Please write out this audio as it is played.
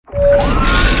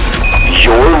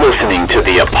to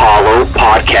the Apollo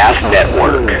Podcast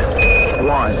Network.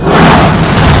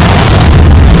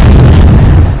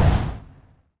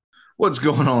 What's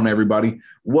going on, everybody?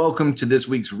 Welcome to this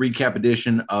week's recap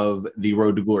edition of the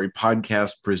Road to Glory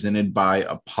podcast presented by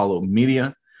Apollo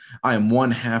Media. I am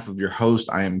one half of your host.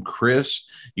 I am Chris.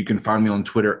 You can find me on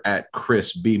Twitter at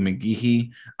Chris B.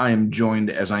 McGehee. I am joined,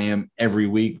 as I am every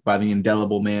week, by the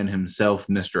indelible man himself,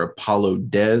 Mr. Apollo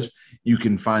Dez. You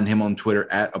can find him on Twitter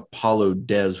at Apollo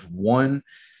Dez1.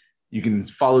 You can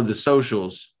follow the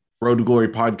socials, Road to Glory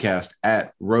Podcast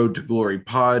at Road to Glory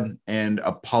Pod, and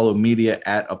Apollo Media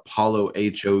at Apollo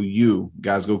HOU.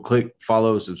 Guys, go click,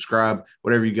 follow, subscribe,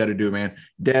 whatever you got to do, man.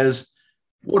 Dez,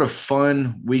 what a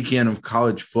fun weekend of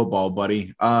college football,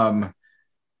 buddy.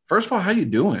 First of all, how you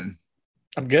doing?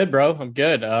 I'm good, bro. I'm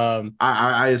good.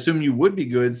 I assume you would be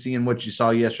good seeing what you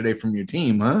saw yesterday from your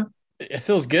team, huh? It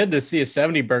feels good to see a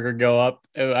 70 burger go up.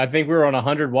 I think we were on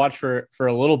 100 watch for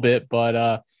a little bit,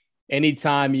 but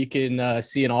anytime you can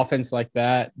see an offense like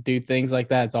that, do things like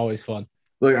that, it's always fun.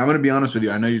 Look, I'm going to be honest with you.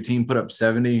 I know your team put up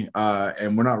 70,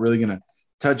 and we're not really going to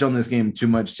touch on this game too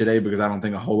much today because I don't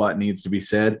think a whole lot needs to be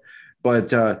said. But,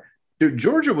 dude,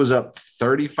 Georgia was up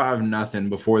 35-0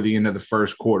 before the end of the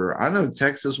first quarter. I know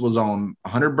Texas was on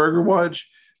 100 burger watch,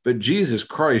 but Jesus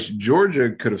Christ, Georgia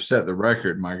could have set the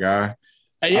record, my guy.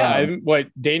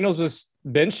 Daniels was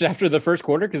benched after the first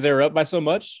quarter because they were up by so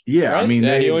much? Yeah, right? I mean,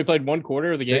 he only played one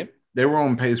quarter of the game. They were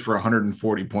on pace for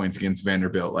 140 points against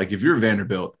Vanderbilt. Like, if you're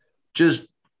Vanderbilt, just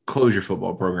close your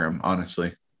football program,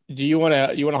 honestly. Do you want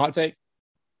a hot take?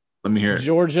 Let me hear it.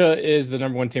 Georgia is the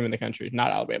number one team in the country, not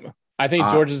Alabama. I think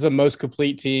Georgia's the most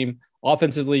complete team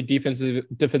offensively,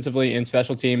 defensively, and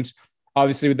special teams.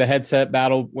 Obviously, with the headset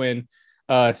battle when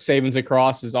Saban's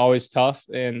across is always tough,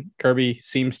 and Kirby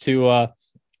seems to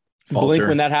blink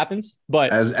when that happens.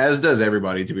 But as does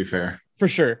everybody, to be fair. For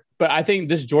sure. But I think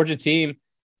this Georgia team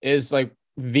is like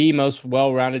the most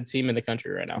well-rounded team in the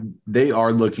country right now. They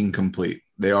are looking complete.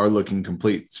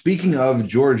 Speaking of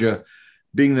Georgia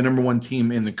being the number one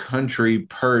team in the country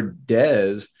per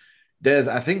Dez,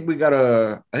 I think we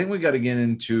gotta get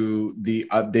into the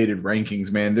updated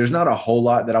rankings, man. There's not a whole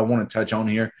lot that I want to touch on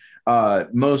here.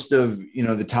 Most of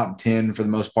the top 10 for the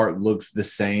most part looks the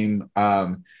same.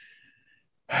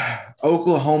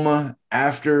 Oklahoma,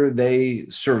 after they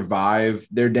survive,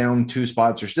 they're down 2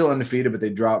 spots. They're still undefeated, but they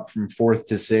dropped from 4th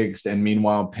to 6th. And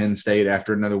meanwhile, Penn State,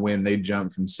 after another win, they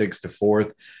jumped from 6th to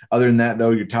 4th. Other than that,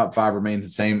 though, your top 5 remains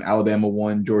the same. Alabama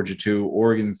 1, Georgia 2,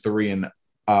 Oregon 3, and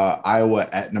Iowa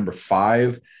at number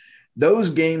 5. Those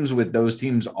games with those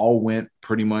teams all went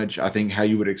pretty much, I think, how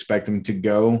you would expect them to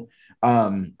go.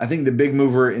 I think the big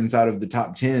mover inside of the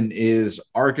top 10 is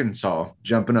Arkansas,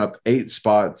 jumping up 8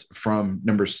 spots from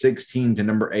number 16 to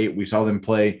number 8. We saw them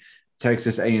play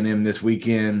Texas A&M this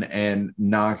weekend and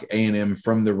knock A&M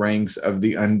from the ranks of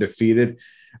the undefeated.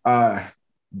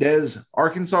 Dez,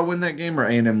 Arkansas win that game or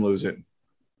A&M lose it?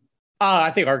 I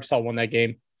think Arkansas won that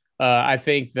game. I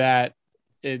think that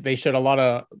they showed a lot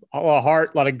of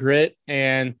heart, a lot of grit,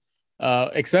 and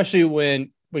especially when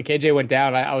KJ went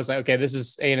down, I was like, okay, this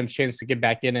is A&M's chance to get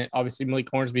back in it. Obviously, Malik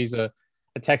Hornsby's a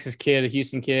Texas kid, a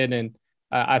Houston kid, and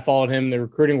I followed him in the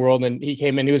recruiting world, and he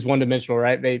came in. He was one-dimensional,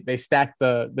 right? They stacked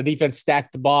the defense,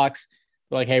 stacked the box.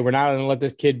 They're like, hey, we're not going to let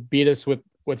this kid beat us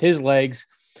with his legs.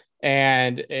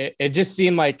 And it just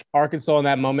seemed like Arkansas in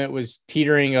that moment was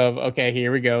teetering of, okay,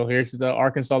 here we go. Here's the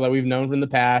Arkansas that we've known from the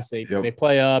past. They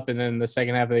play up, and then the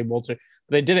second half they bolster.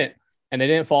 But they didn't. And they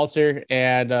didn't falter,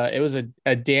 and it was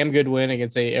a damn good win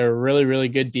against a really, really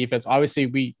good defense.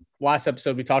 Obviously, last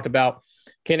episode we talked about,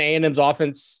 can A&M's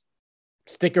offense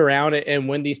stick around and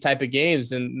win these type of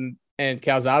games? And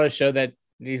Calzada showed that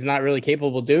he's not really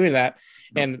capable of doing that.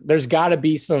 And there's got to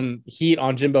be some heat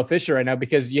on Jimbo Fisher right now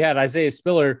because you had Isaiah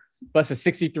Spiller bust a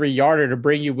 63-yarder to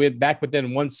bring you back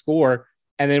within 1 score,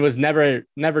 and then was never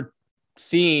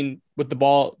seen with the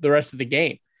ball the rest of the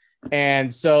game.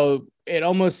 And so it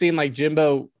almost seemed like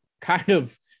Jimbo kind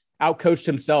of outcoached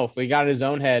himself. He got in his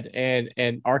own head,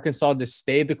 and Arkansas just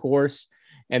stayed the course,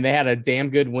 and they had a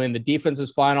damn good win. The defense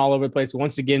was flying all over the place.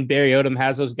 Once again, Barry Odom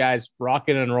has those guys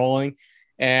rocking and rolling,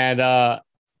 and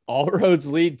all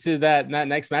roads lead to that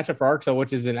next matchup for Arkansas,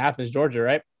 which is in Athens, Georgia,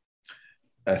 right?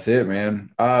 That's it,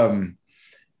 man.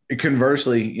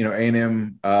 Conversely,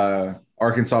 A&M,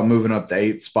 Arkansas moving up to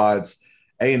 8 spots.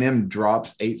 A&M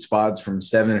drops 8 spots from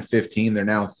 7 to 15. They're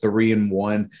now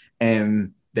 3-1,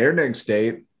 and their next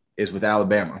date is with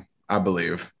Alabama, I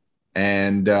believe.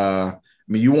 And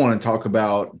you want to talk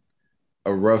about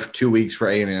a rough 2 weeks for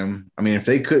A&M. I mean, if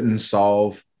they couldn't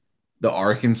solve the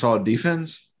Arkansas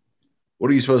defense,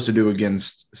 what are you supposed to do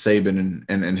against Saban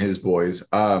and his boys?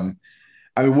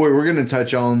 I mean, we're going to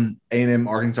touch on A&M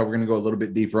Arkansas. We're going to go a little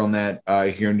bit deeper on that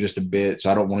here in just a bit, so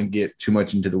I don't want to get too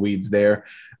much into the weeds there.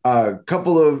 A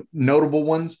couple of notable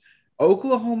ones: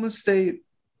 Oklahoma State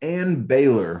and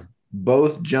Baylor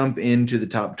both jump into the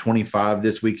top 25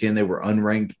 this weekend. They were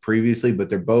unranked previously, but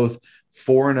they're both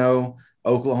 4-0.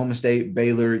 Oklahoma State,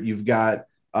 Baylor. You've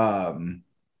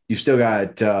still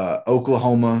got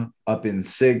Oklahoma up in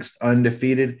sixth,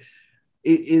 undefeated.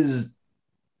 Is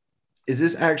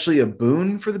this actually a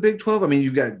boon for the Big 12? I mean,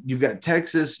 you've got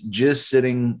Texas just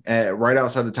sitting right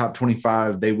outside the top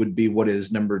 25. They would be what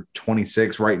is number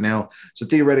 26 right now. So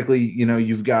theoretically,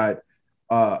 you've got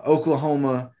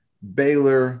Oklahoma,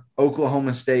 Baylor,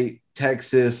 Oklahoma State,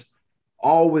 Texas,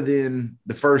 all within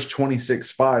the first 26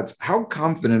 spots. How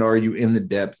confident are you in the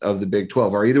depth of the Big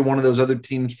 12? Are either one of those other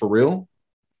teams for real?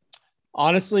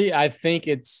 Honestly, I think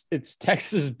it's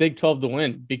Texas Big 12 to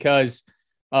win because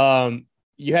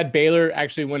you had Baylor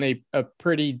actually win a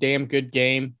pretty damn good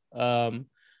game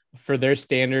for their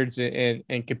standards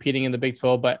and competing in the Big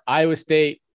 12. But Iowa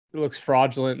State looks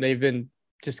fraudulent. They've been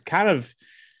just kind of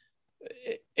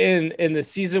in the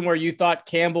season where you thought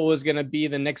Campbell was going to be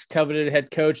the next coveted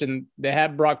head coach, and they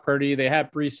had Brock Purdy, they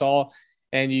had Breece Hall,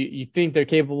 and you think they're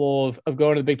capable of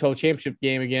going to the Big 12 championship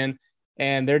game again,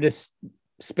 and they're just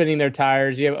spinning their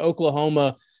tires. You have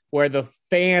Oklahoma where the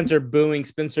fans are booing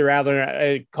Spencer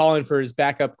Rattler, calling for his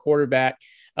backup quarterback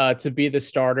to be the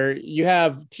starter. You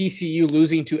have TCU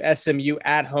losing to SMU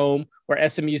at home, where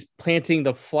SMU is planting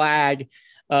the flag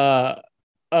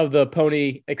of the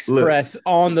Pony Express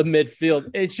on the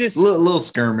midfield. It's just a little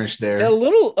skirmish there. A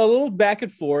little back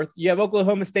and forth. You have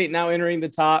Oklahoma State now entering the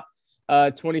top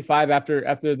 25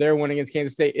 after their win against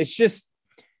Kansas State. It's just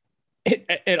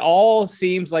it all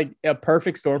seems like a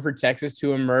perfect storm for Texas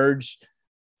to emerge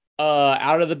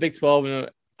out of the Big 12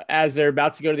 as they're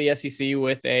about to go to the SEC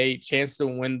with a chance to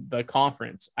win the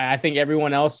conference. I think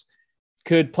everyone else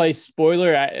could play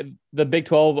spoiler. The Big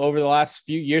 12 over the last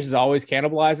few years has always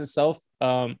cannibalized itself,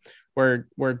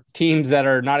 where teams that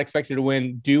are not expected to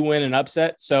win do win an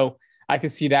upset. So I can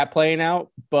see that playing out,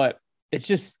 but it's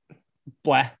just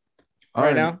blah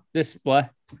right now. Just blah.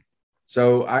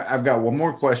 So I've got one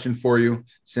more question for you.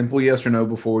 Simple yes or no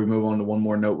before we move on to one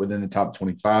more note within the top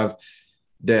 25.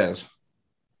 Des,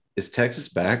 is Texas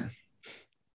back?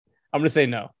 I'm going to say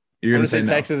no. You're going to say no.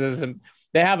 Texas isn't.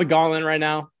 They have a gauntlet right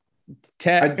now.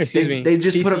 They just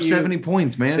TCU, put up 70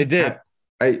 points, man. They did.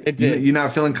 They did. You're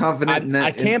not feeling confident in that?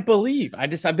 I can't believe.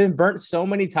 I've been burnt so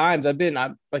many times. I'm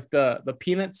like the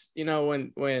Peanuts,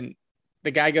 when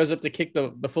the guy goes up to kick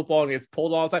the football and gets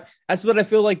pulled all the time. That's what I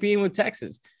feel like being with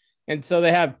Texas. And so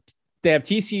they have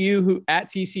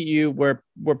TCU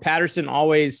where Patterson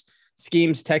always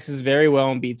schemes Texas very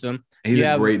well and beats them. He's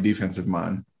a great defensive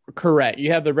mind. Correct.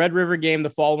 You have the Red River game the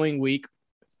following week.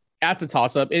 That's a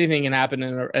toss-up. Anything can happen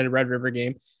in a Red River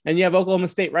game. And you have Oklahoma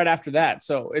State right after that.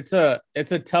 So it's a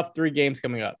tough 3 games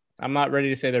coming up. I'm not ready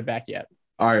to say they're back yet.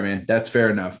 All right, man. That's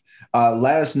fair enough.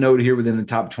 Last note here within the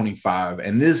top 25,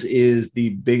 and this is the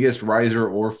biggest riser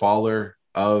or faller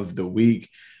of the week,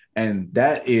 and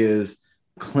that is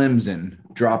Clemson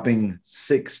dropping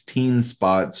 16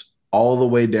 spots all the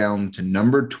way down to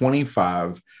number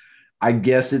 25. I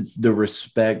guess it's the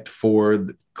respect for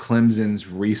Clemson's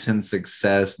recent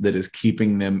success that is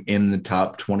keeping them in the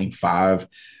top 25,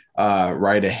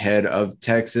 right ahead of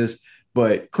Texas.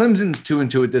 But Clemson's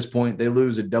 2-2 at this point. They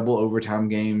lose a double overtime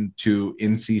game to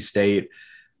NC State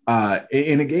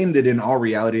in a game that in all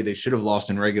reality they should have lost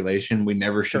in regulation. We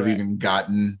never should have even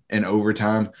gotten an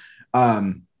overtime.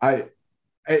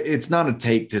 It's not a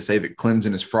take to say that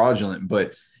Clemson is fraudulent,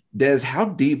 but Des, how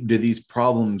deep do these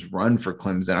problems run for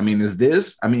Clemson? I mean, is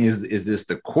this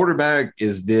the quarterback?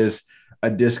 Is this a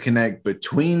disconnect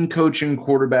between coach and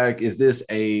quarterback? Is this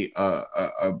a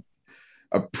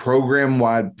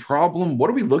program-wide problem? What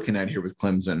are we looking at here with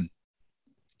Clemson?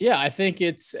 Yeah, I think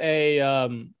it's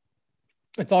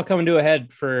it's all coming to a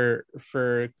head for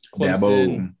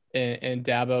Clemson and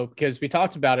Dabo, because we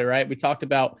talked about it, right? We talked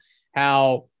about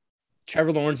how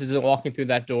Trevor Lawrence isn't walking through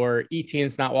that door.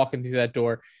 Etienne's not walking through that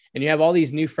door. And you have all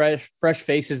these new fresh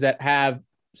faces that have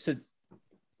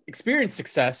experienced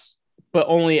success, but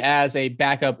only as a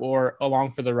backup or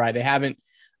along for the ride. They haven't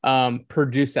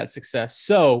produced that success.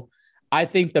 So I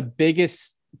think the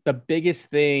biggest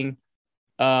thing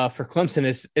for Clemson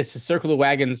is to circle the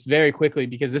wagons very quickly,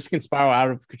 because this can spiral out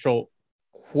of control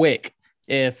quick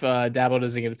if Dabo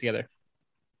doesn't get it together.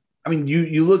 I mean,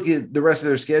 you look at the rest of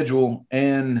their schedule,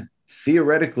 and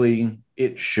theoretically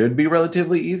it should be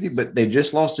relatively easy, but they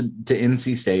just lost to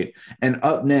NC State. And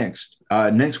up next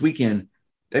weekend,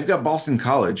 they've got Boston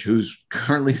College, who's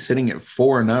currently sitting at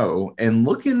 4-0 and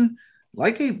looking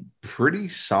like a pretty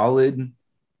solid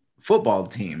football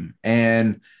team.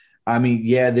 And I mean,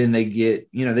 yeah, then they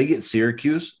get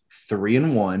Syracuse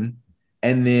 3-1,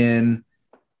 and then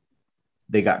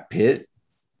they got Pitt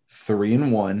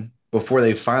 3-1 before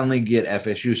they finally get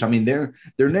FSU. So I mean, their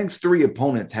next three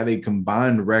opponents have a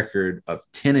combined record of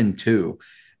 10-2.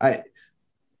 I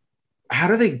How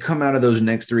do they come out of those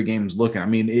next three games looking? I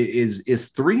mean, is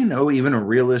 3-0 even a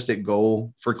realistic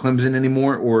goal for Clemson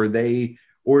anymore, or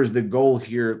is the goal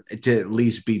here to at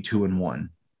least be 2-1?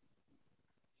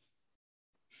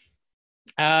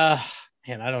 Man,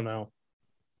 I don't know.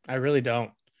 I really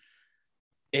don't.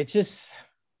 It just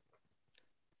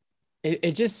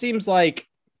it just seems like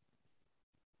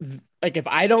if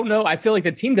I don't know, I feel like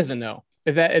the team doesn't know.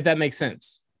 If that makes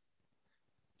sense.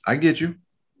 I get you.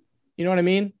 You know what I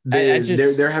mean?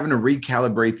 They're having to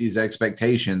recalibrate these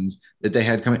expectations that they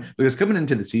had coming, because coming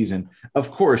into the season,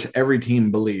 of course, every team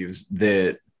believes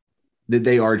that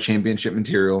they are championship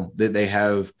material, that they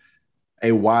have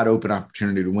a wide open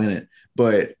opportunity to win it.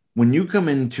 But when you come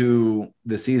into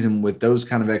the season with those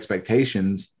kind of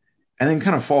expectations and then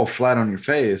kind of fall flat on your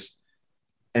face,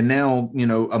 and now,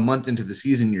 a month into the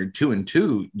season, you're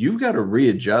 2-2, you've got to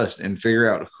readjust and figure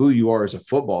out who you are as a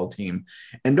football team.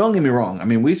 And don't get me wrong. I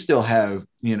mean, we still have,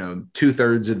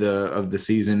 2/3 of the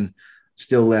season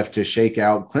still left to shake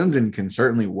out. Clemson can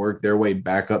certainly work their way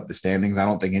back up the standings. I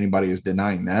don't think anybody is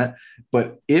denying that.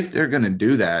 But if they're going to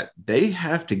do that, they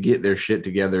have to get their shit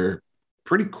together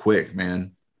pretty quick,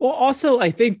 man. Well, also,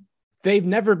 I think they've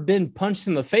never been punched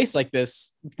in the face like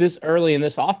this early and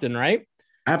this often, right?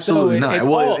 Absolutely not.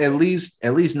 Well, at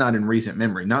least not in recent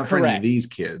memory, not for any of these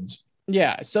kids.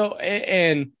 Yeah. So,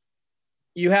 and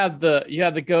you have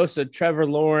the ghosts of Trevor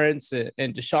Lawrence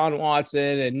and Deshaun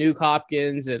Watson and Nuke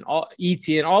Hopkins and all ET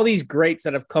and all these greats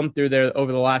that have come through there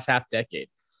over the last half decade.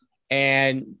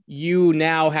 And you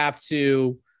now have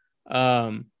to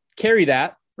carry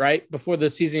that, right, before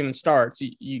the season even starts.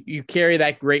 You carry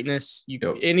that greatness.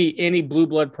 Yep. Any blue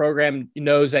blood program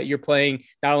knows that you're playing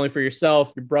not only for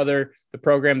yourself, your brother, the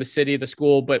program, the city, the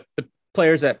school, but the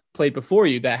players that played before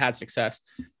you that had success.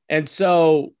 And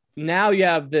so now you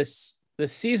have this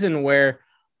season where,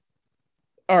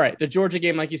 all right, the Georgia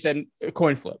game, like you said, a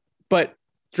coin flip, but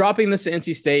dropping this to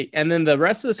NC State, and then the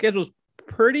rest of the schedule is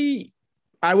pretty,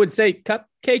 I would say,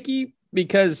 cupcakey,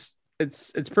 because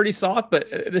it's pretty soft, but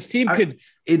this team could.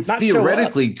 It's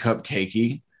theoretically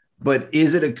cupcakey, but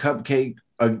is it a cupcake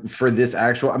for this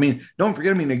actual? I mean, don't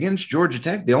forget. I mean, against Georgia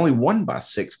Tech, they only won by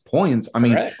 6 points. I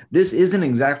mean, This isn't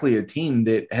exactly a team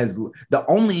that has the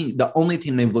only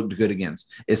team they've looked good against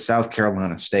is South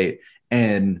Carolina State,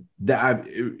 and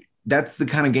that's the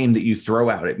kind of game that you throw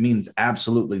out. It means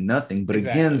absolutely nothing. But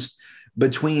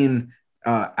between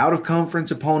out of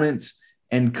conference opponents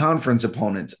and conference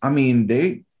opponents, I mean,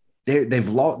 they've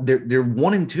lost. They're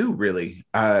 1-2 really.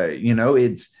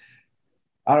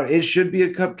 It should be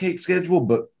a cupcake schedule,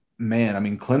 but man, I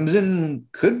mean, Clemson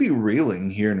could be reeling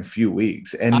here in a few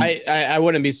weeks, and I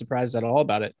wouldn't be surprised at all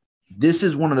about it. This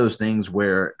is one of those things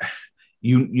where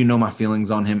you know my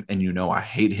feelings on him, and I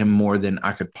hate him more than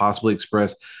I could possibly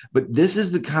express. But this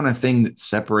is the kind of thing that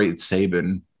separates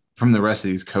Saban from the rest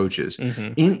of these coaches.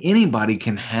 Mm-hmm. Anybody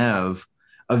can have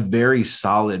a very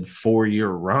solid 4-year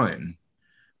run,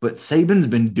 but Saban's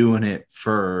been doing it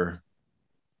for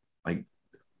like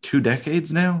 2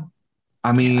 decades now.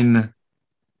 I mean,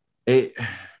 he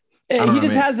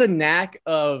just has a knack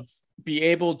of be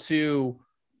able to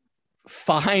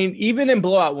find, even in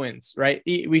blowout wins, right?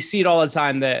 We see it all the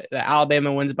time that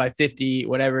Alabama wins by 50,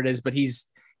 whatever it is, but he's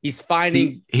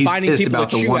finding pissed people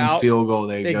about to the chew one out. field goal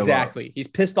they exactly. He's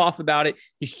pissed off about it.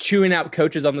 He's chewing out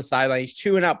coaches on the sideline. He's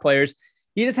chewing out players.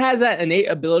 He just has that innate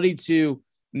ability to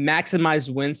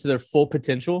maximize wins to their full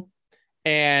potential,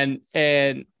 and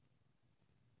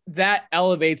that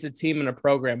elevates a team and a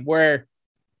program where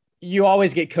you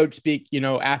always get coach speak,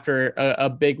 after a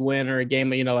big win or a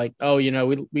game, like, oh,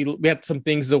 we have some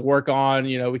things to work on.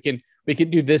 We can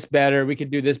do this better. We can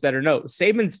do this better. No,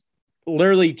 Saban's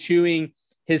literally chewing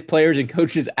his players and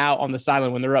coaches out on the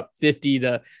sideline when they're up 50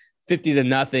 to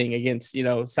nothing against,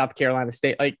 South Carolina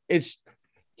State. Like,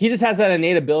 he just has that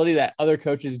innate ability that other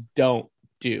coaches don't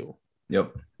do.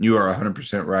 Yep. You are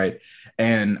 100% right.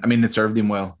 And I mean, it served him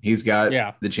well. He's got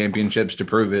the championships to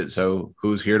prove it. So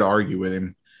who's here to argue with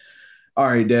him? All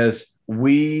right, Des,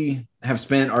 we have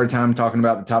spent our time talking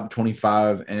about the top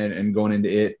 25 and going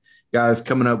into it. Guys,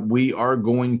 coming up, we are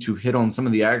going to hit on some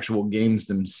of the actual games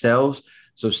themselves.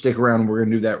 So stick around. We're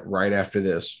going to do that right after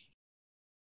this.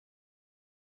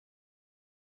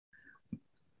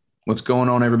 What's going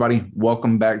on, everybody?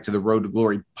 Welcome back to the Road to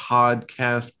Glory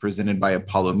podcast presented by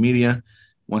Apollo Media.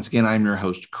 Once again, I'm your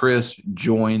host, Chris,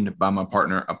 joined by my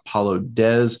partner, Apollo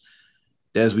Dez.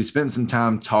 Dez, we spent some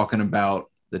time talking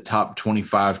about the top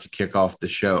 25 to kick off the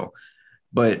show,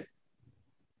 but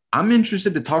I'm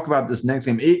interested to talk about this next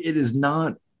game. It is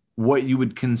not what you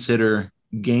would consider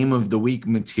game of the week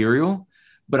material,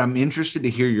 but I'm interested to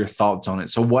hear your thoughts on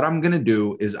it. So what I'm going to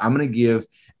do is I'm going to give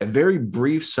a very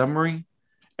brief summary,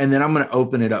 and then I'm going to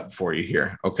open it up for you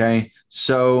here. Okay.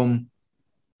 So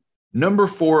number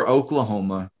 4,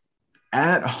 Oklahoma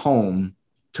at home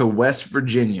to West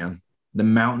Virginia, the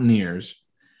Mountaineers.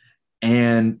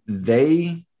 And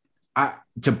they,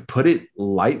 to put it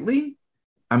lightly,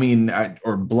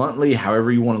 or bluntly,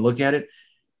 however you want to look at it,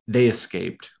 they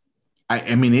escaped.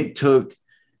 I mean, it took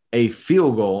a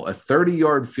field goal, a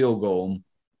 30-yard field goal,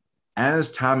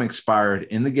 as time expired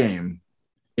in the game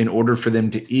in order for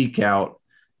them to eke out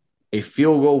a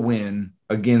field goal win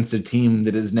against a team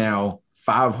that is now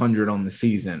 500 on the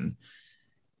season.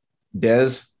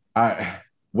 Dez,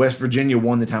 West Virginia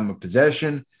won the time of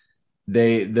possession.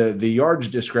 The yards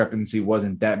discrepancy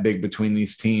wasn't that big between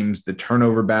these teams. The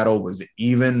turnover battle was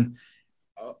even.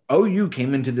 OU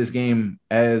came into this game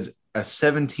as a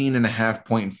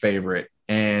 17.5-point favorite,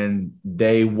 and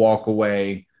they walk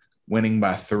away winning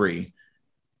by 3.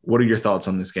 What are your thoughts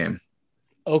on this game?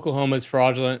 Oklahoma is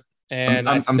fraudulent, and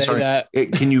I'm sorry. that.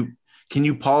 Can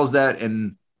you pause that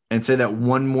and say that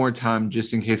one more time,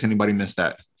 just in case anybody missed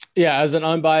that? Yeah, as an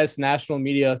unbiased national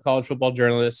media college football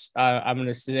journalist, I'm going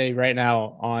to say right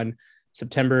now on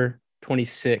September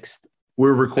 26th.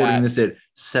 We're recording this at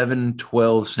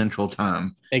 7:12 Central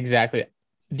Time. Exactly.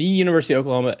 The University of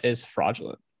Oklahoma is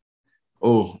fraudulent.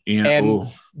 Oh, yeah. And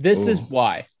this is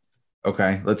why.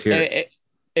 Okay, let's hear it.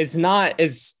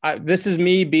 This is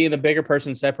me being the bigger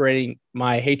person, separating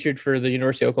my hatred for the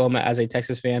University of Oklahoma as a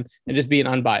Texas fan and just being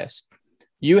unbiased.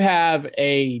 You have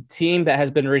a team that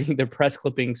has been reading their press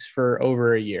clippings for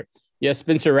over a year. Yes,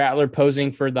 Spencer Rattler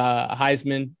posing for the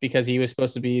Heisman because he was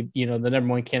supposed to be, the number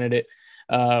one candidate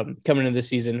coming into the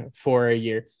season for a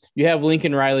year. You have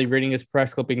Lincoln Riley reading his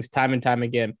press clippings time and time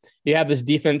again. You have this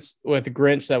defense with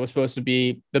Grinch that was supposed to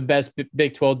be the best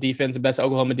Big 12 defense, the best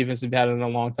Oklahoma defense they've had in a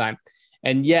long time.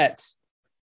 And yet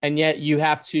you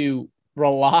have to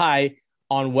rely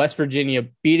on West Virginia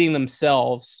beating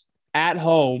themselves at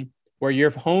home, where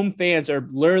your home fans are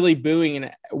literally booing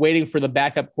and waiting for the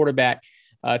backup quarterback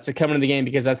to come into the game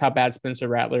because that's how bad Spencer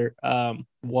Rattler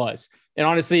was. And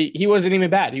honestly, he wasn't even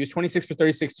bad. He was 26 for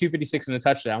 36, 256 in a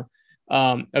touchdown.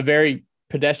 A very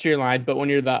pedestrian line, but when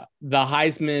you're the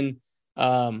Heisman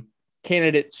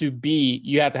candidate to be,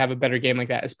 you have to have a better game like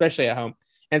that, especially at home.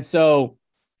 And so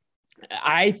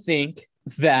I think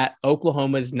that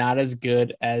Oklahoma is not as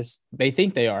good as they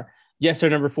think they are. Yes, they're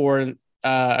number 4.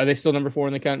 Are they still number 4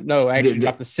 in the country? No, actually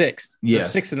dropped to 6th.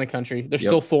 Yes. They're 6th in the country. They're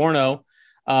still 4-0.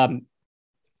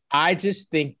 I just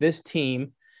think this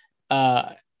team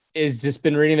is just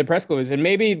been reading the press clippings, and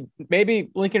maybe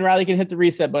Lincoln Riley can hit the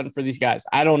reset button for these guys.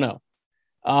 I don't know.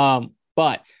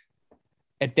 But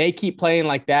if they keep playing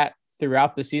like that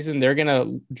throughout the season, they're going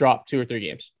to drop 2 or 3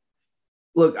 games.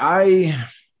 Look, I'm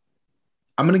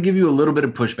going to give you a little bit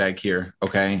of pushback here,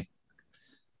 okay?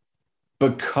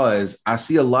 Because I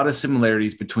see a lot of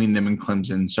similarities between them and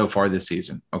Clemson so far this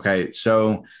season. Okay,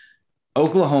 so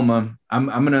Oklahoma, I'm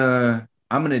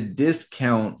gonna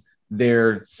discount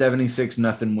their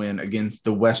 76-0 win against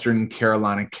the Western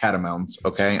Carolina Catamounts.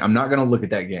 Okay, I'm not gonna look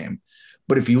at that game,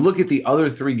 but if you look at the other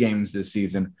 3 games this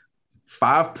season,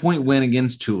 5-point win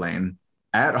against Tulane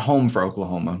at home for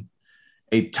Oklahoma,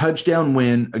 a touchdown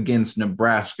win against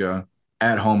Nebraska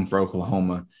at home for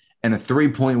Oklahoma, and a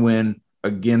 3-point win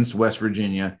against West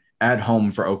Virginia at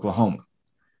home for Oklahoma.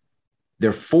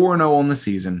 They're 4-0 on the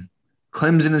season.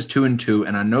 Clemson is 2-2,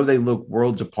 and I know they look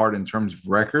worlds apart in terms of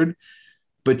record,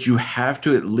 but you have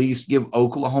to at least give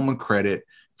Oklahoma credit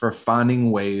for finding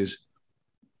ways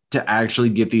to actually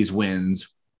get these wins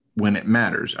when it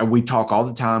matters. We talk all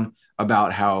the time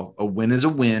about how a win is a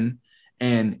win,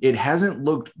 and it hasn't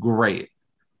looked great,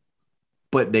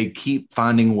 but they keep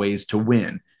finding ways to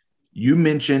win. You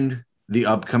mentioned the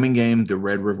upcoming game, the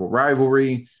Red River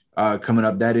rivalry coming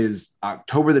up. That is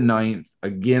October the 9th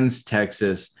against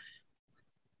Texas.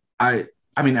 I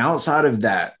mean, outside of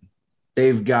that, they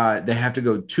have to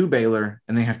go to Baylor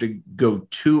and they have to go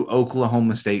to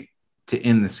Oklahoma State to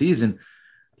end the season.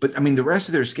 But I mean, the rest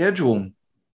of their schedule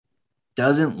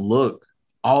doesn't look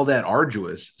all that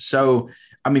arduous. So,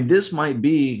 I mean, this might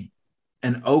be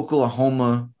a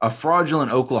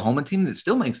fraudulent Oklahoma team that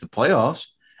still makes the playoffs.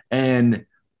 And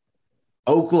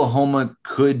Oklahoma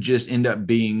could just end up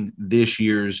being this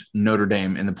year's Notre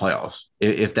Dame in the playoffs.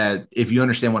 If you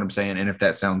understand what I'm saying, and if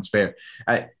that sounds fair.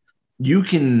 you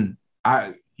can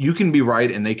be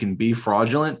right and they can be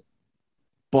fraudulent,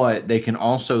 but they can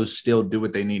also still do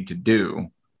what they need to do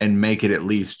and make it at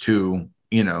least to,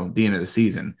 the end of the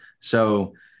season.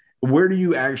 So where do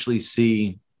you actually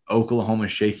see Oklahoma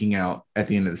shaking out at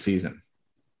the end of the season?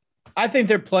 I think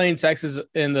they're playing Texas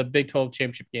in the Big 12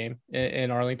 championship game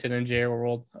in Arlington and J.R.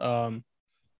 World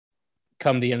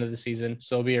come the end of the season.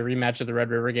 So it'll be a rematch of the Red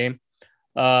River game.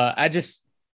 I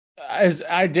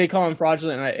did call them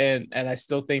fraudulent, and I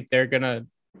still think the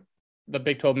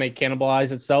Big 12 may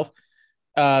cannibalize itself.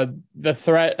 The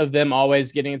threat of them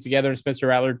always getting it together and Spencer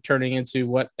Rattler turning into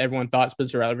what everyone thought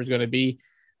Spencer Rattler was going to be,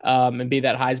 and be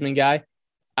that Heisman guy.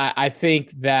 I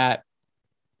think that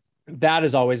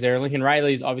is always there. Lincoln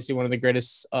Riley is obviously one of the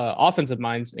greatest offensive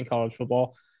minds in college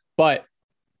football, but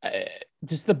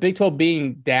just the Big 12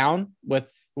 being down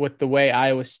with the way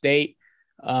Iowa State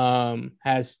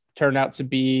has turned out to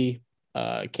be,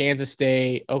 Kansas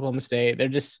State, Oklahoma State.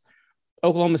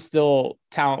 Oklahoma's still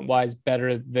talent-wise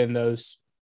better than those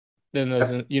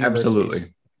universities.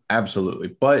 Absolutely.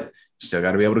 But you still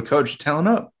got to be able to coach talent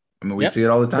up. I mean, we see it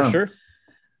all the time. For sure.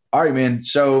 All right, man.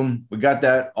 So we got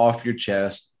that off your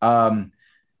chest.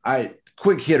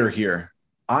 Quick hitter here.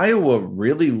 Iowa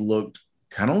really looked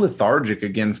kind of lethargic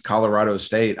against Colorado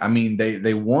State. I mean,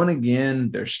 they won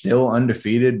again. They're still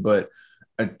undefeated, but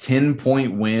a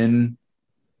 10-point win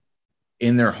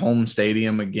in their home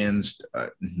stadium against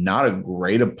not a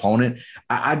great opponent.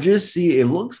 I just see it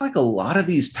looks like a lot of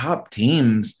these top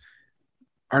teams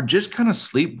are just kind of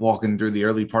sleepwalking through the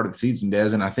early part of the season,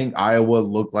 Des. And I think Iowa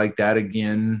looked like that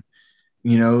again,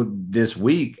 this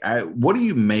week. What do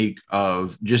you make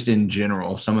of just in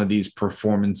general some of these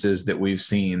performances that we've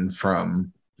seen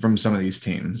from some of these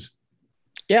teams?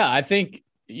 Yeah, I think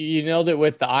you nailed it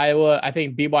with the Iowa. I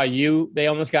think BYU, they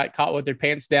almost got caught with their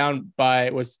pants down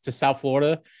to South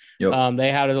Florida. Yep.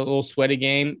 They had a little sweaty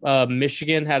game.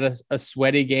 Michigan had a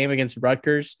sweaty game against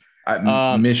Rutgers.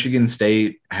 Michigan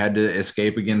State had to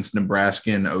escape against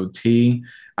Nebraska in OT.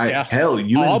 UNC,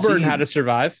 Auburn had to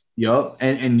survive. Yep.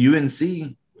 And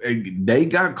UNC, they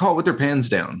got caught with their pants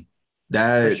down.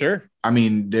 That, for sure. I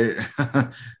mean,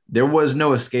 there was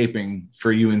no escaping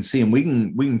for UNC, and we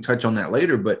can touch on that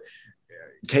later, but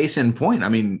case in point, I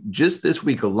mean, just this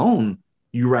week alone,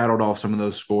 you rattled off some of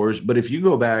those scores. But if you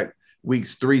go back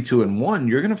weeks 3, 2, and 1,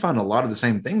 you're going to find a lot of the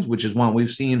same things, which is why we've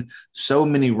seen so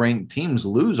many ranked teams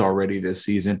lose already this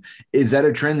season. Is that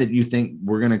a trend that you think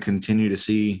we're going to continue to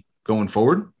see going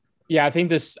forward? Yeah, I think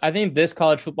this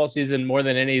college football season more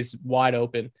than any is wide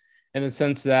open in the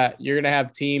sense that you're going to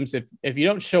have teams, if you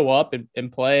don't show up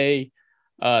and play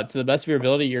to the best of your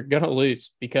ability, you're going to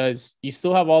lose because you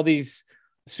still have all these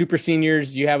super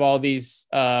seniors. You have all these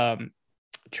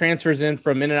transfers in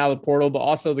from in and out of the portal, but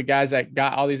also the guys that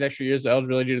got all these extra years of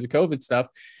eligibility due to the COVID stuff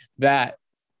that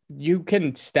you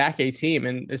can stack a team,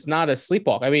 and it's not a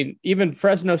sleepwalk. I mean, even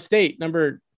Fresno State,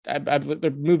 they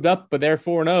moved up, but they're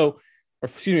 4-0, or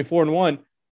 4-1.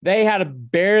 They had to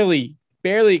barely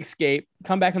escape,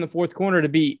 come back in the fourth quarter to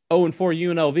beat 0-4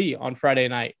 UNLV on Friday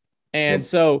night. And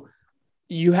so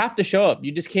you have to show up.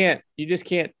 You just can't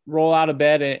roll out of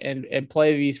bed and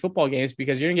play these football games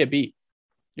because you're going to get beat.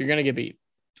 You're going to get beat.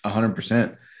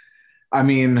 100%. I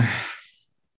mean,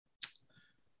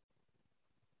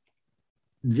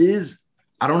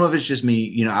 I don't know if it's just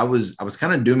me. I was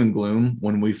kind of doom and gloom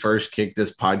when we first kicked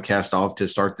this podcast off to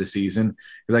start the season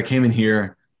because I came in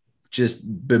here just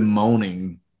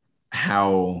bemoaning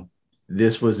how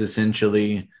this was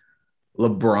essentially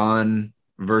LeBron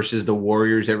versus the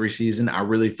Warriors every season. I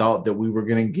really thought that we were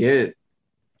going to get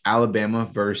Alabama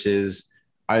versus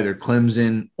either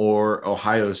Clemson or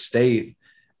Ohio State,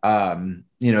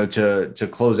 to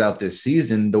close out this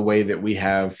season the way that we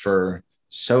have for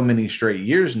so many straight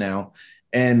years now.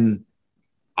 And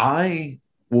I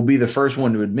will be the first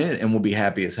one to admit and will be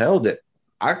happy as hell that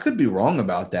I could be wrong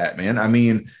about that, man. I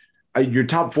mean, your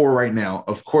top 4 right now,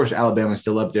 of course, Alabama's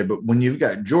still up there, but when you've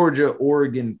got Georgia,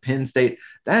 Oregon, Penn State,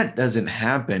 that doesn't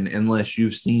happen unless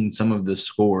you've seen some of the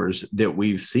scores that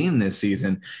we've seen this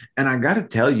season. And I got to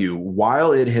tell you,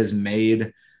 while it has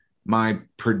made my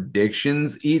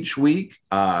predictions each week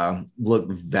look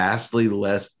vastly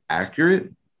less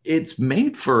accurate, it's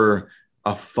made for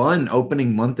a fun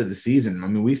opening month of the season. I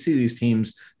mean, we see these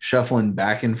teams shuffling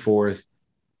back and forth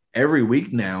every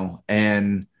week now,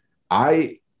 and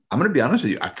I'm going to be honest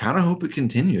with you. I kind of hope it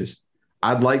continues.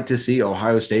 I'd like to see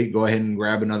Ohio State go ahead and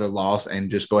grab another loss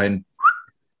and just go ahead and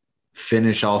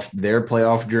finish off their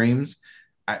playoff dreams.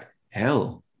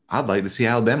 I'd like to see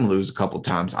Alabama lose a couple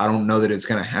times. I don't know that it's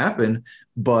going to happen,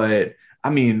 but I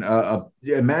mean,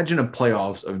 imagine a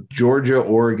playoffs of Georgia,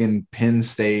 Oregon, Penn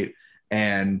State,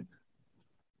 and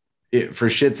for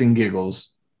shits and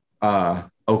giggles,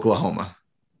 Oklahoma.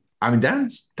 I mean,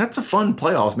 that's a fun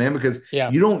playoffs, man, because Yeah.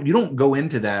 you don't go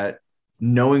into that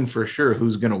knowing for sure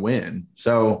who's going to win.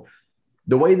 So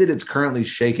the way that it's currently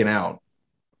shaken out,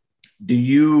 do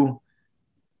you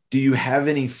have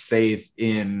any faith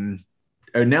in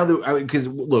now that because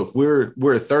look,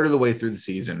 we're a third of the way through the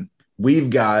season. We've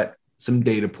got some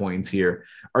data points here.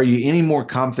 Are you any more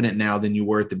confident now than you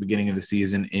were at the beginning of the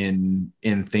season in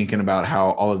thinking about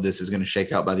how all of this is going to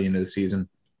shake out by the end of the season?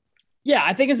 Yeah,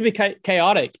 I think it's going to be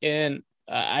chaotic, and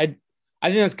I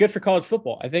think that's good for college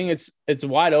football. I think it's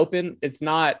wide open. It's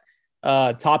not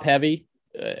top heavy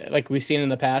like we've seen in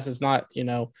the past. It's not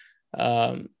the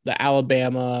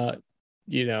Alabama,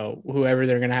 whoever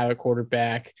they're going to have a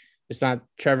quarterback. It's not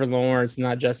Trevor Lawrence,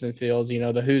 not Justin Fields.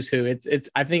 The who's who. It's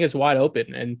I think it's wide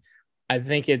open, and I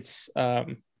think it's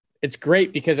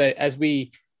great because as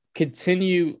we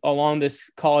continue along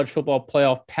this college football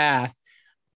playoff path,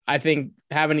 I think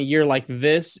having a year like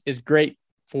this is great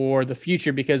for the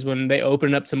future because when they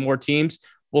open up to more teams,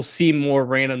 we'll see more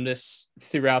randomness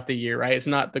throughout the year, right? It's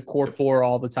not the core four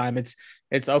all the time. It's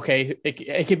okay.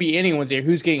 It could be anyone's year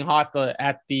who's getting hot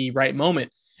at the right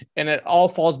moment. And it all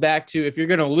falls back to if you're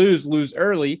going to lose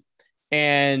early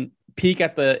and peak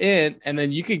at the end, and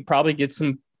then you could probably get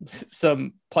some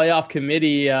playoff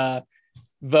committee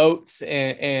votes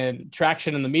and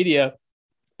traction in the media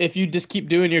if you just keep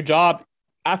doing your job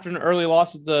after an early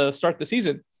loss at the start of the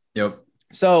season. Yep.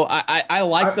 So I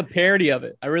like the parody of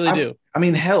it. I really do. I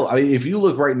mean, hell, if you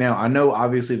look right now, I know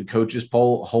obviously the coaches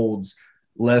poll holds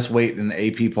less weight than the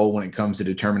AP poll when it comes to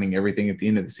determining everything at the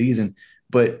end of the season.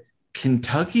 But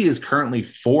Kentucky is currently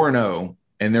 4-0,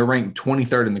 and they're ranked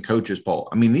 23rd in the coaches poll.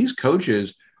 I mean, these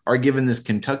coaches are giving this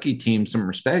Kentucky team some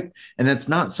respect, and that's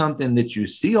not something that you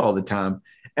see all the time.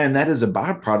 And that is a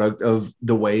byproduct of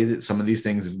the way that some of these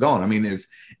things have gone. I mean, if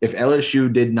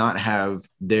LSU did not have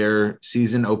their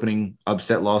season opening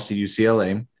upset loss to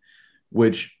UCLA,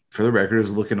 which for the record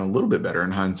is looking a little bit better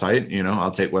in hindsight,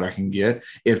 I'll take what I can get.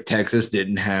 If Texas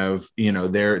didn't have,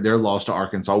 their loss to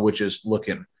Arkansas, which is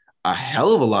looking a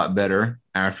hell of a lot better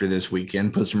after this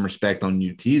weekend, put some respect on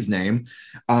UT's name,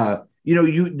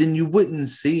 you wouldn't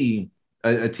see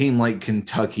a team like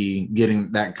Kentucky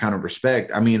getting that kind of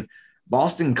respect. I mean,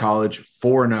 Boston College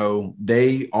 4-0,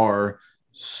 they are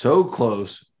so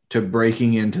close to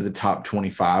breaking into the top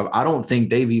 25. I don't think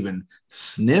they've even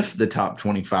sniffed the top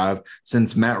 25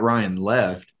 since Matt Ryan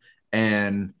left.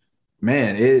 And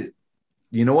man,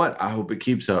 you know what? I hope it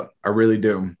keeps up. I really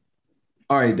do.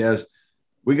 All right, Des,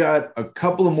 we got a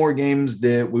couple of more games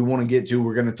that we want to get to.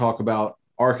 We're going to talk about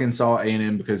Arkansas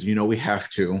A&M because, we have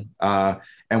to.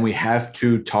 And we have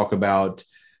to talk about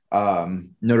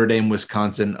Notre Dame,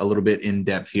 Wisconsin a little bit in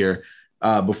depth here.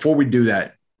 Before we do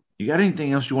that, you got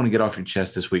anything else you want to get off your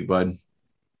chest this week, bud?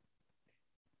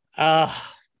 I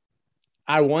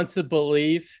want to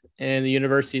believe in the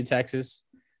University of Texas,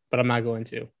 but I'm not going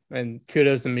to. And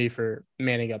kudos to me for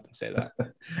manning up and say that.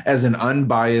 As an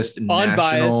unbiased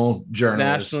national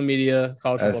journalist. National media,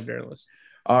 college football journalist.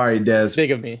 All right, Des.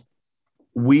 Big of me.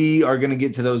 We are going to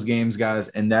get to those games, guys,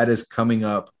 and that is coming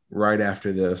up right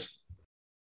after this.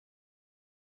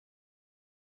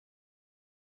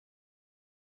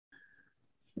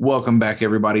 Welcome back,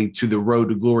 everybody, to the Road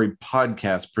to Glory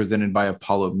podcast presented by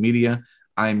Apollo Media.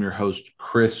 I am your host,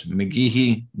 Chris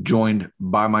McGehee, joined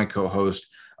by my co-host,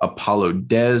 Apollo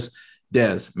Des.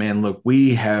 Des, man, look,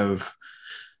 we've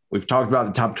talked about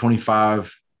the top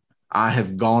 25. I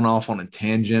have gone off on a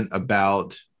tangent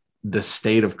about the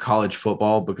state of college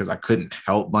football because I couldn't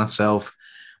help myself.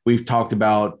 We've talked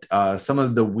about some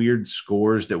of the weird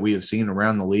scores that we have seen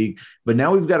around the league, but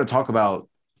now we've got to talk about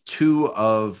two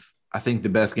of, I think, the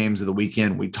best games of the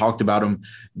weekend. We talked about them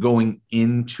going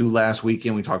into last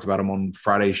weekend. We talked about them on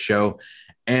Friday's show.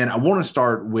 And I want to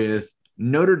start with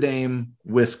Notre Dame,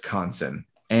 Wisconsin.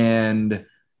 And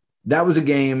that was a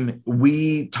game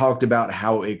we talked about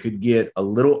how it could get a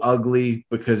little ugly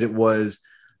because it was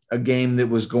a game that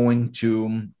was going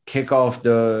to kick off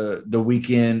the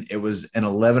weekend. It was an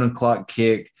 11 o'clock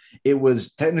kick. It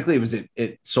was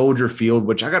at Soldier Field,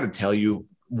 which I got to tell you,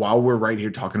 while we're right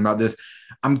here talking about this,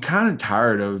 I'm kind of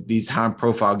tired of these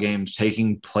high-profile games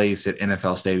taking place at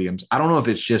NFL stadiums. I don't know if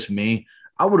it's just me.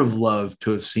 I would have loved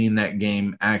to have seen that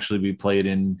game actually be played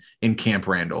in Camp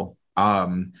Randall.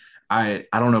 I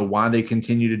don't know why they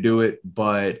continue to do it,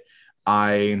 but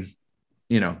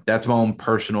that's my own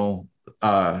personal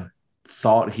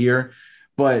thought here.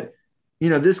 But,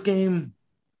 this game,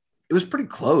 it was pretty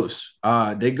close.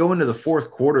 They go into the fourth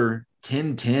quarter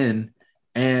 10-10,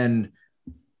 and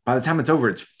by the time it's over,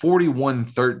 it's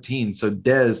 41-13. So,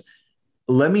 Des,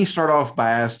 let me start off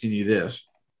by asking you this.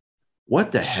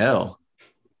 What the hell?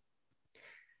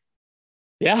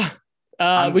 Yeah.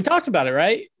 We talked about it,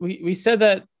 right? We said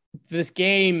that this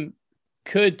game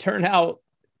could turn out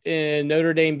in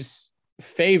Notre Dame's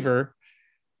favor,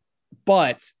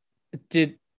 but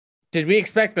did we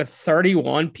expect a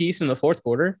 31 piece in the fourth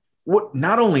quarter? What?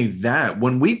 Not only that,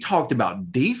 when we talked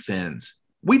about defense,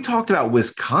 we talked about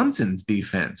Wisconsin's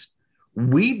defense.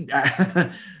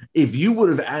 If you would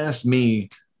have asked me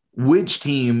which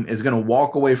team is going to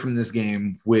walk away from this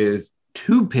game with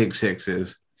 2 pick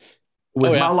sixes,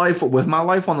 with my life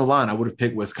on the line, I would have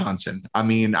picked Wisconsin. I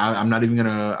mean, I'm not even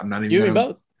gonna. You and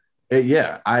both.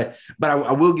 Yeah, I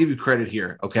will give you credit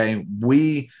here. Okay,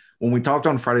 when we talked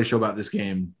on Friday's show about this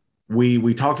game,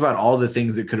 we talked about all the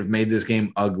things that could have made this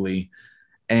game ugly,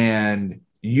 and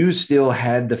you still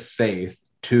had the faith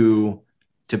to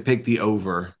pick the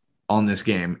over on this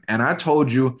game. And I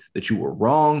told you that you were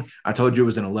wrong. I told you it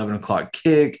was an 11 o'clock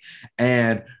kick,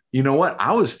 and you know what?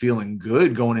 I was feeling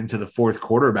good going into the fourth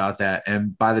quarter about that.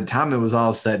 And by the time it was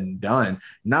all said and done,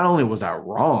 not only was I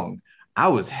wrong, I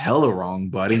was hella wrong,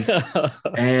 buddy.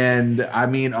 And I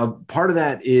mean, a part of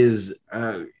that is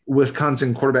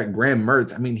Wisconsin quarterback Graham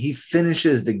Mertz. I mean, he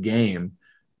finishes the game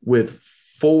with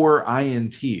 4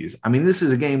 INTs. I mean, this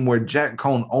is a game where Jack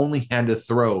Cohn only had to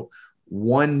throw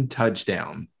 1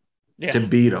 touchdown to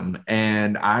beat him.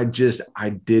 And I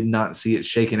did not see it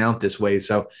shaking out this way.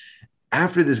 So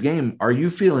after this game, are you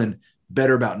feeling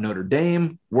better about Notre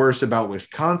Dame, worse about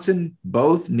Wisconsin,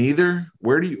 both, neither?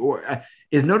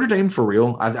 Is Notre Dame for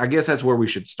real? I guess that's where we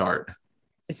should start.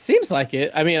 It seems like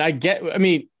it. I mean,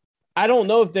 I don't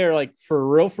know if they're like for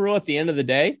real at the end of the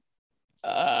day,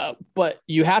 but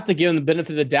you have to give them the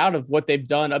benefit of the doubt of what they've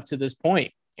done up to this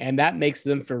point, and that makes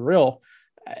them for real.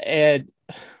 And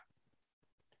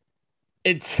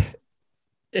it's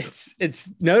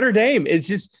Notre Dame. It's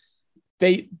just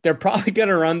they're probably going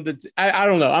to run I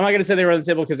don't know. I'm not going to say they run the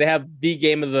table because they have the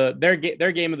game of their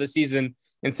game of the season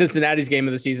and Cincinnati's game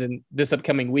of the season this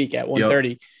upcoming week at 1:30.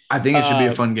 Yep. I think it should be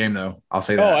a fun game, though. I'll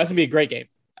say that. Oh, that's going to be a great game.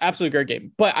 Absolutely great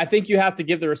game. But I think you have to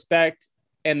give the respect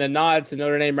and the nod to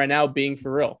Notre Dame right now being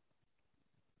for real.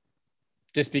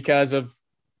 Just because of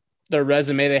the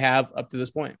resume they have up to this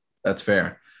point. That's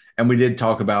fair. And we did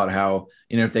talk about how,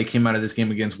 if they came out of this game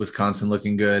against Wisconsin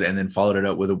looking good and then followed it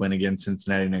up with a win against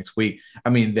Cincinnati next week, I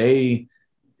mean,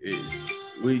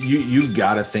 you've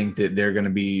got to think that they're going to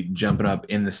be jumping up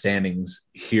in the standings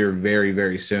here very,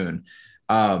 very soon.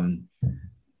 Can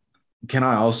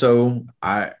I also –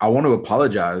 I want to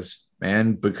apologize,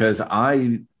 man, because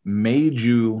I made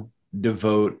you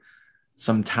devote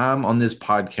some time on this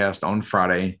podcast on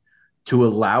Friday to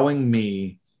allowing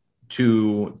me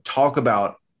to talk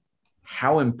about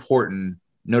how important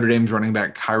Notre Dame's running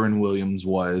back Kyren Williams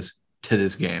was to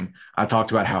this game. I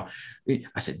talked about how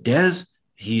I said, Des,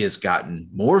 he has gotten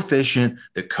more efficient.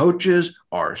 The coaches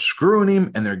are screwing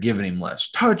him and they're giving him less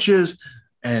touches.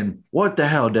 And what the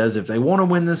hell, Des, if they want to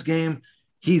win this game,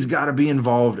 he's got to be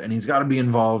involved, and he's got to be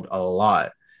involved a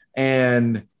lot.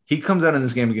 And he comes out in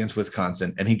this game against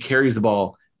Wisconsin and he carries the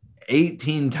ball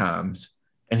 18 times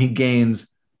and he gains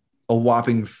a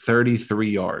whopping 33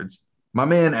 yards. My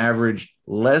man averaged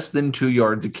less than 2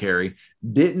 yards a carry,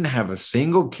 didn't have a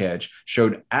single catch,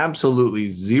 showed absolutely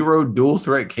zero dual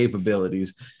threat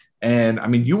capabilities. And I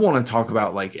mean, you want to talk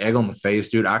about like egg on the face,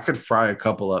 dude. I could fry a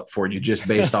couple up for you just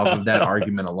based off of that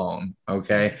argument alone.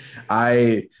 Okay.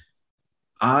 I'm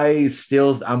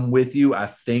with you. I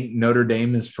think Notre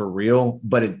Dame is for real,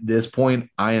 but at this point,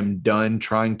 I am done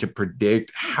trying to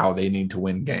predict how they need to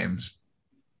win games.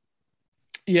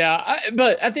 Yeah,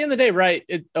 but at the end of the day, right,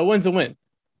 a win's a win.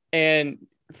 And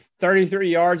 33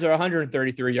 yards or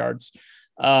 133 yards.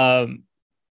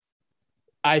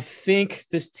 I think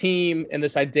this team and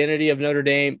this identity of Notre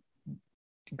Dame,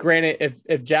 granted,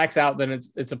 if Jack's out, then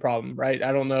it's a problem, right?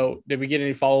 I don't know. Did we get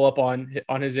any follow-up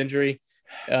on his injury?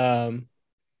 I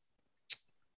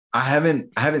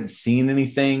haven't seen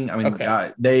anything. I mean,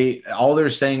 okay. All they're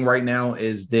saying right now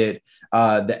is that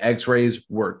the X-rays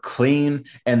were clean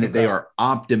and that they are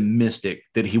optimistic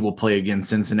that he will play against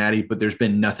Cincinnati, but there's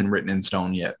been nothing written in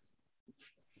stone yet.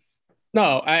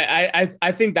 No,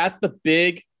 I think that's the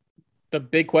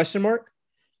big question mark,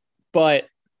 but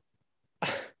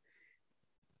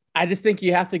I just think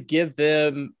you have to give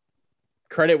them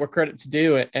credit where credit's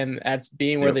due, and that's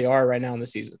being where they are right now in the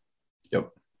season.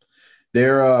 Yep.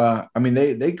 They're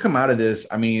they come out of this.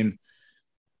 I mean,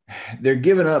 they're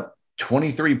giving up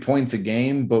 23 points a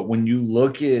game, but when you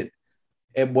look at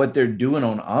what they're doing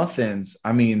on offense,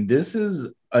 I mean, this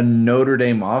is a Notre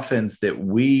Dame offense that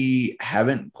we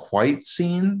haven't quite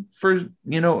seen for,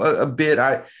 a bit.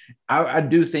 I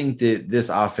do think that this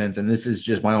offense, and this is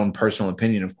just my own personal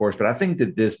opinion, of course, but I think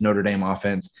that this Notre Dame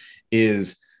offense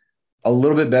is a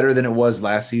little bit better than it was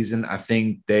last season. I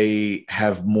think they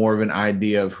have more of an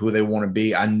idea of who they want to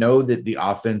be. I know that the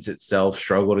offense itself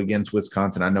struggled against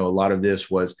Wisconsin. I know a lot of this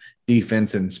was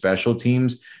defense and special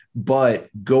teams, but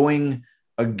going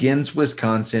against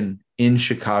Wisconsin in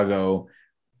Chicago,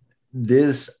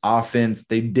 this offense,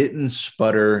 they didn't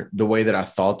sputter the way that I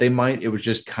thought they might. It was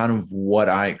just kind of what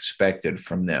I expected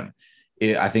from them.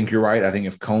 I think you're right. I think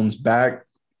if Cone's back,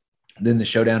 then the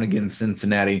showdown against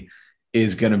Cincinnati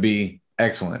is going to be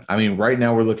excellent. I mean, right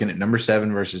now we're looking at number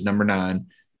 7 versus number 9.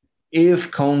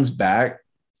 If Cone's back,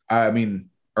 I mean,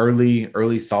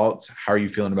 early thoughts. How are you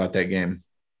feeling about that game?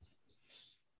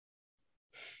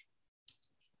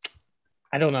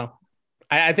 I don't know.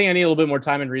 I think I need a little bit more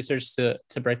time and research to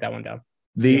break that one down.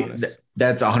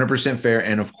 That's 100% fair.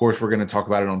 And of course, we're going to talk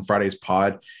about it on Friday's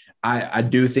pod. I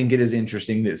do think it is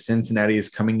interesting that Cincinnati is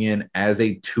coming in as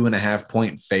a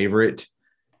 2.5-point favorite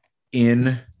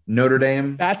in Notre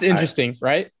Dame. That's interesting,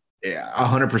 right? Yeah,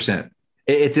 100%.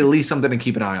 It's at least something to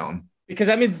keep an eye on. Because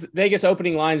that means Vegas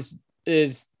opening lines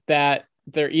is that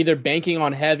they're either banking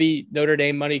on heavy Notre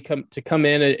Dame money to come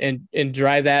in and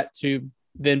drive that to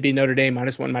then be Notre Dame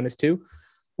 -1, -2,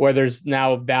 where there's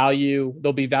now value.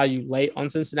 There'll be value late on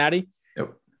Cincinnati.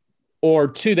 Yep. Or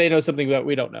 2, they know something that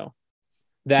we don't know.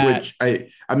 Which I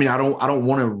don't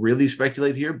want to really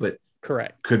speculate here, but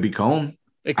correct. Could be Cone.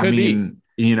 It could be.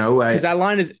 Because that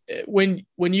line is when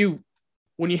you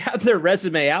have their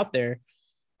resume out there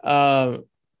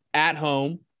at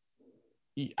home,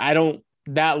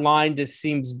 that line just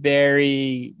seems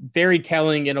very, very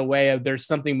telling in a way of there's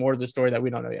something more to the story that we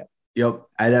don't know yet. Yep.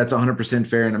 That's 100%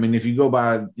 fair. And I mean, if you go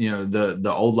by,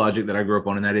 the old logic that I grew up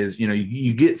on, and that is,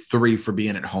 you get 3 for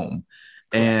being at home.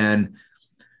 And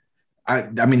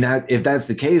I mean, that if that's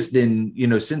the case, then,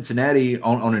 Cincinnati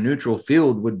on a neutral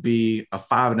field would be a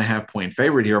 5.5-point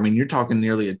favorite here. I mean, you're talking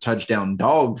nearly a touchdown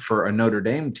dog for a Notre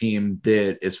Dame team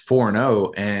that is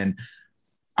 4-0. And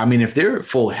I mean, if they're at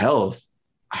full health,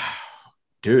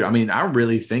 dude, I mean, I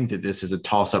really think that this is a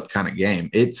toss-up kind of game.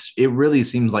 It really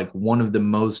seems like one of the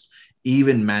most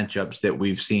even matchups that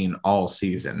we've seen all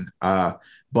season.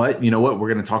 But you know what? We're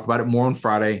going to talk about it more on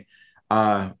Friday.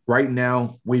 Right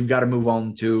now, we've got to move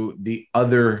on to the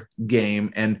other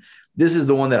game. And this is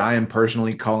the one that I am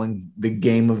personally calling the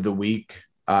game of the week,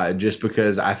 just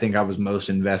because I think I was most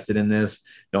invested in this.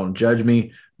 Don't judge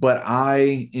me. But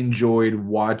I enjoyed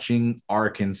watching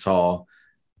Arkansas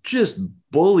just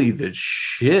bully the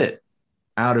shit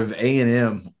out of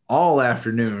A&M all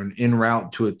afternoon en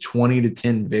route to a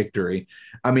 20-10 victory.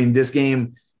 I mean, this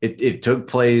game, it took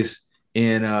place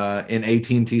in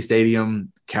AT&T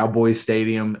Stadium, Cowboys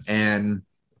Stadium, and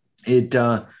it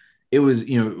was,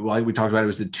 like we talked about, it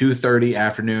was the 2:30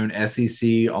 afternoon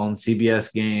SEC on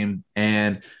CBS game,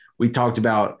 and we talked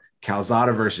about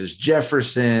Calzada versus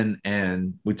Jefferson,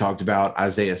 and we talked about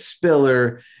Isaiah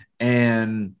Spiller,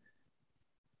 and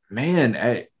man,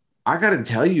 I got to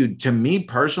tell you, to me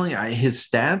personally, his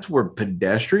stats were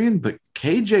pedestrian, but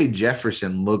KJ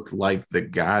Jefferson looked like the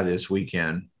guy this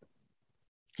weekend.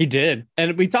 He did.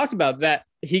 And we talked about that.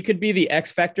 He could be the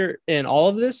X factor in all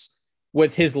of this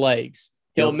with his legs.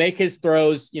 He'll make his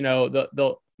throws,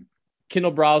 the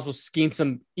Kendall Browse will scheme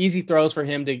some easy throws for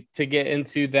him to get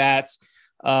into that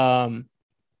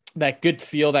good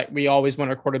feel that we always want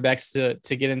our quarterbacks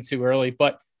to get into early.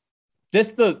 But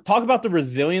just talk about the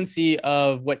resiliency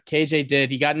of what KJ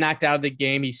did. He got knocked out of the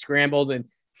game. He scrambled and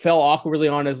fell awkwardly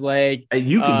on his leg.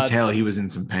 You can tell he was in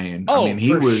some pain. Oh, I mean,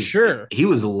 he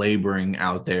was laboring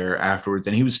out there afterwards,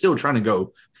 and he was still trying to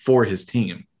go for his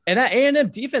team. And that A&M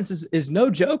defense is no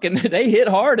joke, and they hit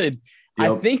hard. And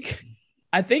yep.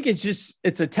 I think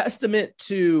it's a testament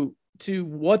to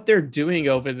what they're doing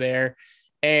over there.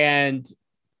 And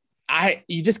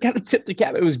you just got to tip the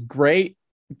cap. It was great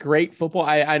football.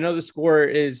 I know the score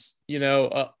is,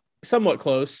 somewhat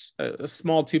close, a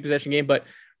small 2-possession game, but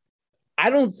I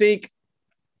don't think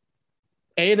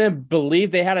A&M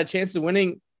believed they had a chance of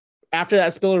winning after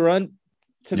that Spiller run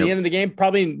to the end of the game,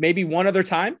 probably maybe one other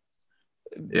time.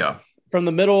 Yeah. From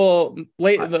the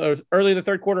early the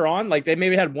third quarter on, like they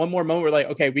maybe had one more moment where like,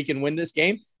 okay, we can win this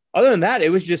game. Other than that, it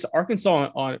was just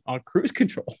Arkansas on cruise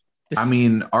control. I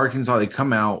mean, Arkansas, they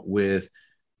come out with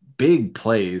big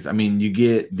plays. I mean, you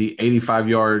get the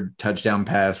 85-yard touchdown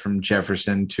pass from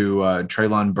Jefferson to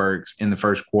Treylon Burks in the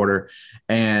first quarter.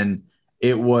 And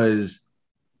it was,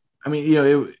 I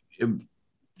mean,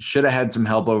 should have had some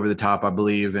help over the top, I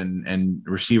believe, and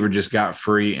receiver just got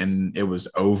free and it was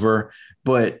over.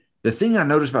 But the thing I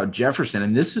noticed about Jefferson,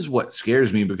 and this is what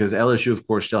scares me because LSU, of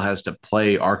course, still has to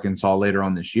play Arkansas later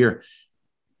on this year.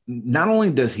 Not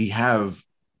only does he have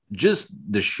just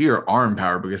the sheer arm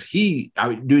power, because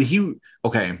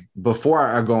okay, before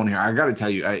I go on here, I got to tell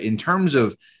you, in terms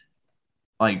of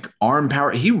like arm power,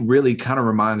 he really kind of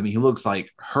reminds me. He looks like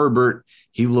Herbert.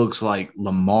 He looks like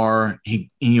Lamar.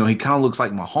 He kind of looks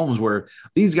like Mahomes, where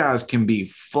these guys can be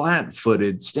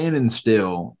flat-footed, standing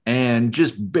still, and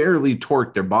just barely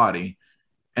torque their body,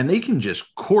 and they can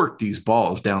just cork these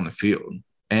balls down the field.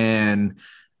 And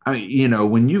I mean,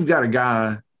 when you've got a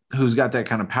guy who's got that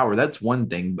kind of power, that's one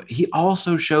thing, but he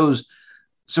also shows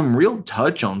some real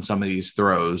touch on some of these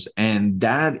throws. And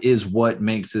that is what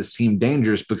makes this team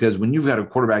dangerous, because when you've got a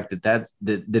quarterback that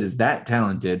is that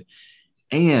talented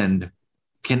and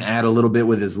can add a little bit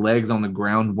with his legs on the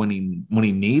ground when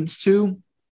he needs to,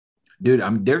 dude,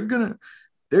 they're going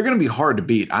to be hard to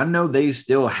beat. I know they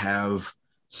still have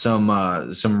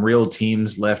some real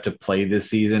teams left to play this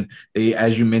season. They,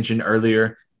 as you mentioned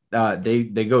earlier,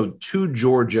 they go to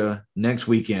Georgia next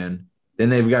weekend. Then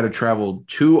they've got to travel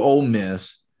to Ole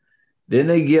Miss. Then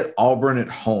they get Auburn at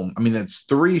home. I mean, that's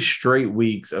 3 straight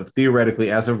weeks of theoretically,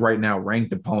 as of right now,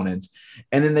 ranked opponents.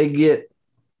 And then they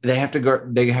have to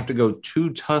go to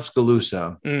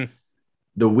Tuscaloosa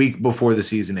the week before the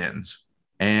season ends.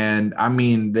 And I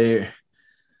mean, there's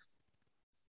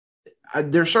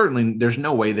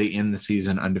no way they end the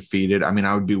season undefeated. I mean,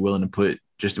 I would be willing to put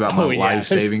just about my life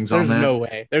savings on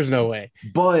that. There's no way.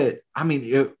 But I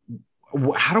mean,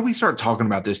 how do we start talking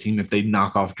about this team if they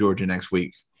knock off Georgia next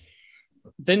week?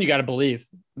 Then you got to believe.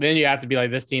 Then you have to be like,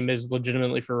 this team is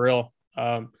legitimately for real.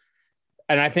 And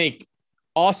I think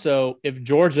also if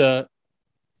Georgia,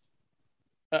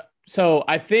 so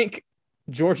I think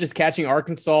Georgia's catching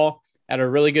Arkansas at a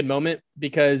really good moment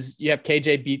because you have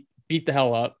KJ beat the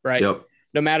hell up, right? Yep.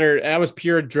 No matter, that was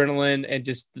pure adrenaline and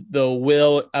just the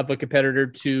will of a competitor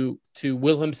to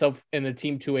will himself and the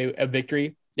team to a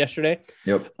victory yesterday.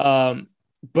 Yep.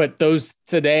 But those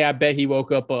today, I bet he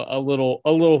woke up a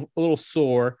little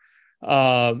sore.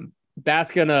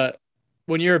 That's gonna,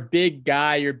 when you're a big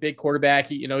guy, you're a big quarterback.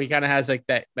 He kind of has like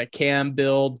that Cam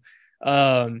build.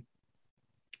 You're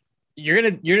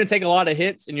gonna take a lot of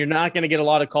hits, and you're not gonna get a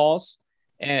lot of calls.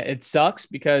 And it sucks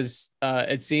because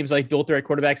it seems like dual threat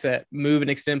quarterbacks that move and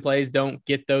extend plays don't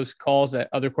get those calls that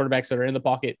other quarterbacks that are in the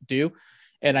pocket do.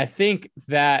 And I think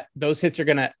that those hits are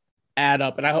gonna add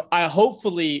up. And I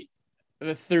hopefully,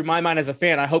 through my mind as a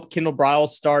fan, I hope Kendall Briles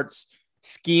starts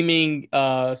scheming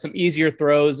some easier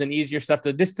throws and easier stuff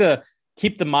to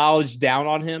keep the mileage down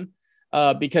on him.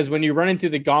 Because when you're running through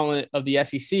the gauntlet of the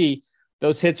SEC,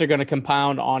 those hits are going to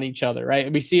compound on each other,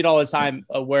 right? We see it all the time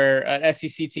where an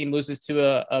SEC team loses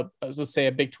to let's say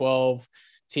a Big 12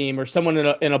 team or someone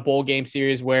in a bowl game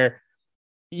series where,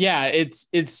 yeah,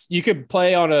 it's you could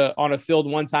play on a field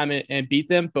one time and beat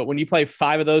them, but when you play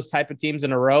 5 of those type of teams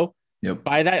in a row, yep,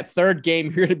 by that third game,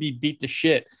 you're going to be beat to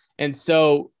shit. And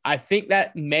so I think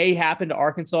that may happen to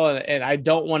Arkansas, and I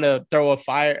don't want to throw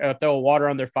water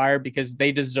on their fire because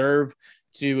they deserve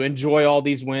to enjoy all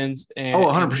these wins. And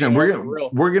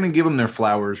 100%. We're going to give them their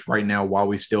flowers right now while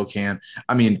we still can.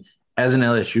 I mean, as an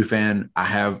LSU fan, I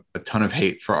have a ton of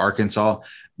hate for Arkansas,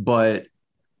 but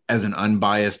as an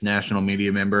unbiased national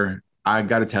media member, I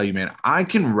got to tell you, man, I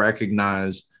can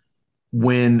recognize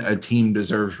when a team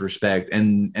deserves respect.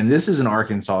 And this is an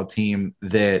Arkansas team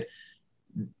that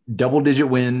double-digit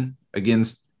win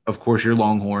against, of course, your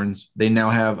Longhorns. They now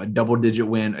have a double-digit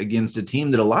win against a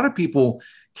team that a lot of people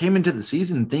came into the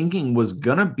season thinking was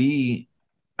going to be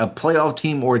a playoff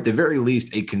team, or at the very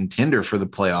least a contender for the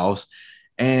playoffs.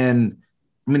 And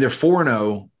I mean, they're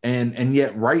 4-0, and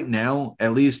yet right now,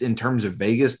 at least in terms of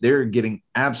Vegas, they're getting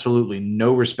absolutely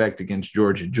no respect against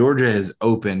Georgia. Georgia has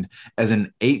opened as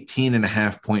an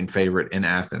 18.5-point favorite in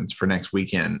Athens for next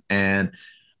weekend. And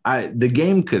the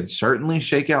game could certainly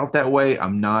shake out that way.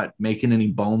 I'm not making any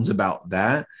bones about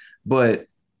that. But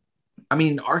I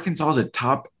mean, Arkansas is a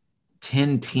top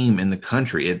 10 team in the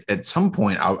country. At some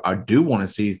point, I do want to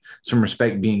see some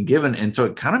respect being given. And so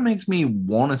it kind of makes me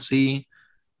want to see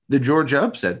the Georgia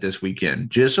upset this weekend,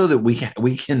 just so that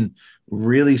we can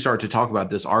really start to talk about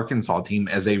this Arkansas team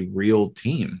as a real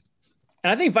team.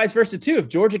 And I think vice versa too. If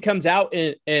Georgia comes out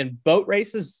and boat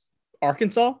races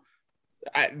Arkansas,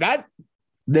 they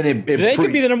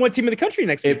could be the number 1 team in the country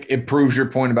next week. It proves your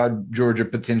point about Georgia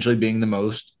potentially being the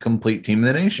most complete team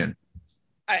in the nation.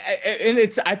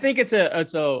 I think it's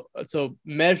a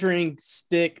measuring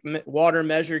stick, water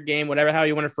measure game, how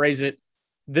you want to phrase it.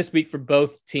 this week for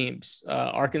both teams.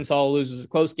 Arkansas loses a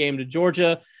close game to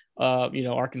Georgia.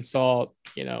 Arkansas,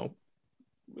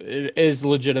 is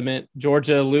legitimate.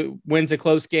 Georgia wins a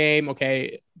close game.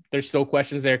 Okay, there's still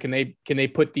questions there. Can they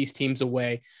put these teams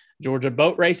away? Georgia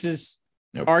boat races.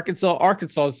 Yep.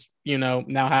 Arkansas's,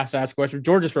 now has to ask a question.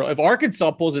 Georgia's if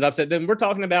Arkansas pulls it upset, then we're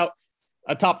talking about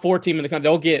a top 4 team in the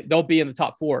country. They'll be in the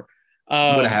top 4.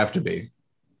 Would have to be.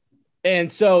 And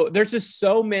so there's just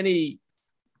so many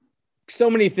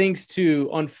things to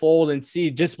unfold and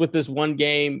see just with this one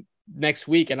game next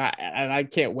week. And I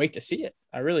can't wait to see it.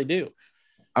 I really do.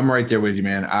 I'm right there with you,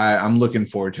 man. I'm looking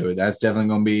forward to it. That's definitely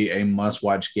going to be a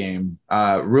must-watch game.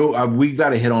 We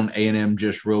got to hit on A&M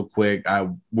just real quick.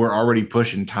 We're already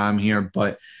pushing time here,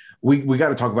 but we got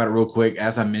to talk about it real quick.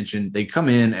 As I mentioned, they come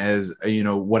in as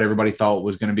what everybody thought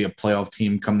was going to be a playoff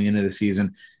team come the end of the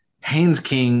season. Haynes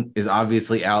King is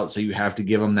obviously out, so you have to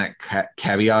give him that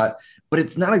caveat. But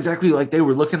it's not exactly like they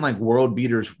were looking like world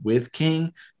beaters with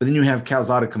King. But then you have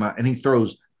Calzada come out, and he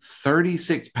throws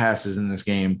 36 passes in this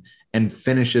game and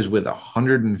finishes with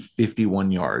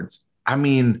 151 yards. I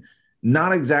mean,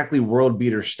 not exactly world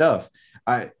beater stuff.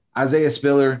 Isaiah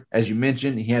Spiller, as you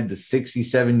mentioned, he had the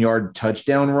 67-yard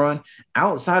touchdown run.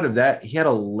 Outside of that, he had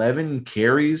 11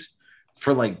 carries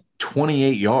for like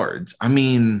 28 yards. I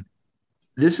mean,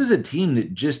 this is a team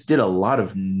that just did a lot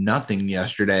of nothing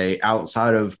yesterday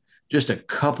outside of just a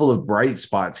couple of bright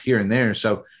spots here and there.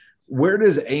 So where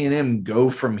does A&M go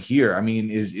from here? I mean,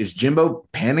 is Jimbo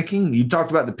panicking? You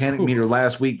talked about the panic meter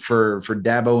last week for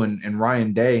Dabo and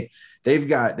Ryan Day. They've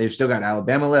still got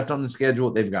Alabama left on the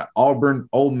schedule. They've got Auburn,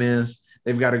 Ole Miss.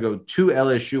 They've got to go to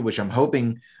LSU, which I'm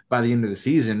hoping by the end of the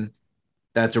season,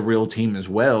 that's a real team as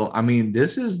well. I mean,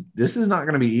 this is not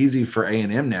going to be easy for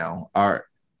A&M now.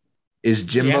 Is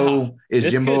Jimbo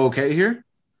okay here?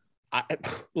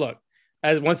 Look.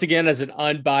 As an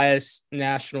unbiased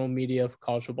national media of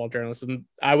college football journalism,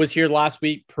 I was here last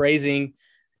week praising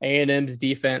A&M's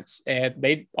defense, and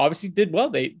they obviously did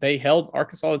well. They held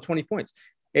Arkansas to 20 points.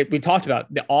 We talked about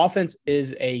it. The offense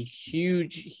is a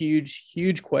huge, huge,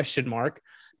 huge question mark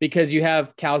because you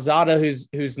have Calzada,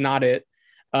 who's not it.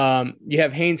 You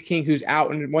have Haynes King, who's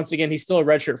out, and once again, he's still a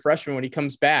redshirt freshman when he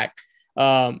comes back.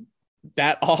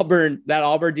 That Auburn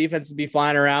defense will be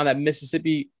flying around. That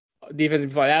Mississippi defense will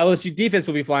be flying. LSU defense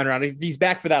will be flying around. If he's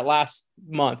back for that last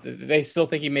month, they still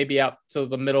think he may be out till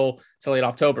the middle to late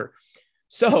October.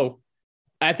 So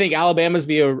I think Alabama's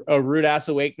be a rude ass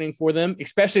awakening for them,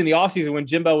 especially in the offseason when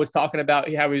Jimbo was talking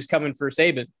about how he was coming for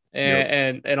Saban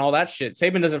and all that shit.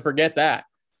 Saban doesn't forget that.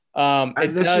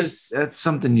 That's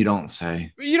something you don't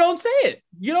say. You don't say it.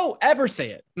 You don't ever say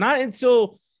it. Not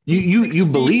until you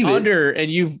believe it.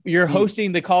 And you're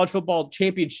hosting the college football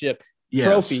championship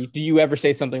trophy. Do you ever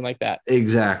say something like that?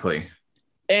 Exactly.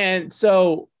 And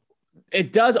so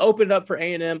it does open it up for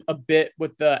A&M a bit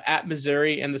with the at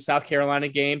Missouri and the South Carolina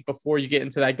game before you get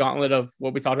into that gauntlet of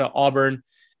what we talked about, Auburn,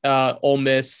 Ole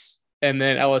Miss, and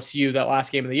then LSU, that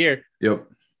last game of the year. Yep.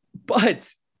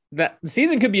 But the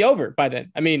season could be over by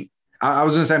then. I mean, I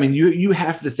was going to say, you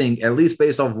have to think, at least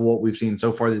based off of what we've seen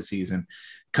so far this season,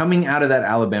 coming out of that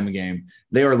Alabama game,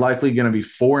 they are likely going to be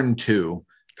 4-2.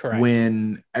 Correct.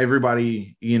 When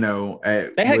everybody,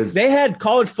 they had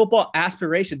college football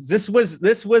aspirations. This was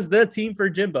the team for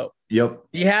Jimbo. Yep.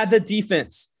 He had the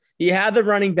defense. He had the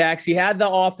running backs. He had the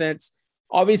offense.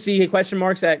 Obviously, he had question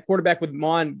marks at quarterback with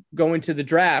Mon going to the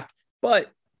draft, but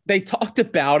they talked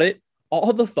about it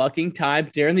all the fucking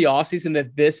time during the offseason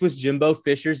that this was Jimbo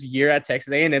Fisher's year at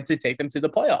Texas A&M to take them to the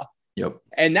playoff. Yep.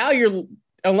 And now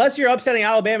unless you're upsetting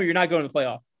Alabama, you're not going to the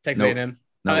playoff. Texas A&M.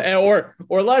 No.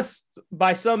 Or unless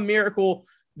by some miracle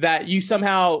that you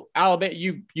somehow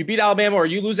you beat Alabama or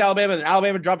you lose Alabama and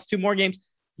Alabama drops 2 more games,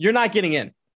 you're not getting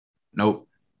in. Nope.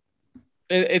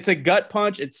 It's a gut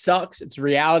punch. It sucks. It's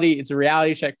reality. It's a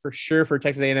reality check for sure for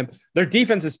Texas A&M. Their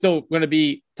defense is still going to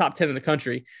be top 10 in the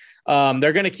country.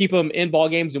 They're going to keep them in ball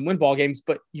games and win ball games,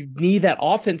 but you need that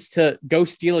offense to go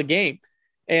steal a game.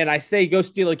 And I say go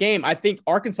steal a game. I think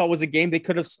Arkansas was a game they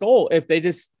could have stole if they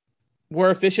just were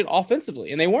efficient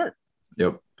offensively, and they weren't.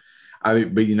 Yep.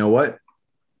 But you know what?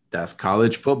 That's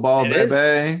college football,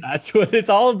 baby. That's what it's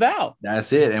all about.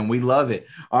 That's it, and we love it.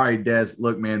 All right, Des,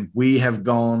 look, man, we have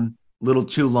gone a little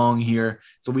too long here,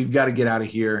 so we've got to get out of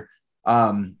here.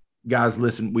 Guys,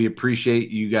 listen, we appreciate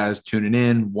you guys tuning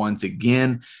in once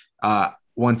again. I'm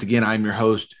your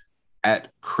host, at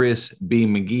Chris B.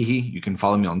 McGeehee. You can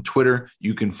follow me on Twitter.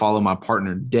 You can follow my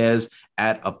partner Dez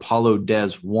at Apollo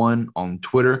Des1 on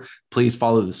Twitter. Please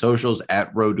follow the socials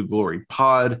at Road to Glory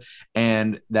Pod,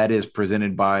 and that is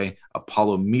presented by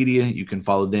Apollo Media. You can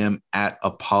follow them at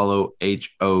Apollo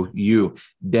HOU.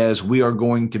 Des, we are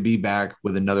going to be back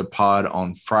with another pod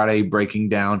on Friday, breaking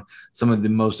down some of the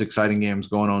most exciting games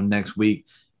going on next week.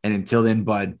 And until then,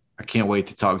 bud, I can't wait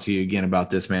to talk to you again about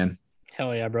this, man.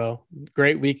 Hell yeah, bro.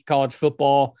 Great week of college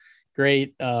football.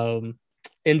 Great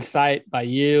insight by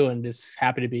you, and just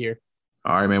happy to be here.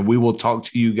 All right, man. We will talk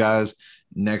to you guys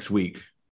next week.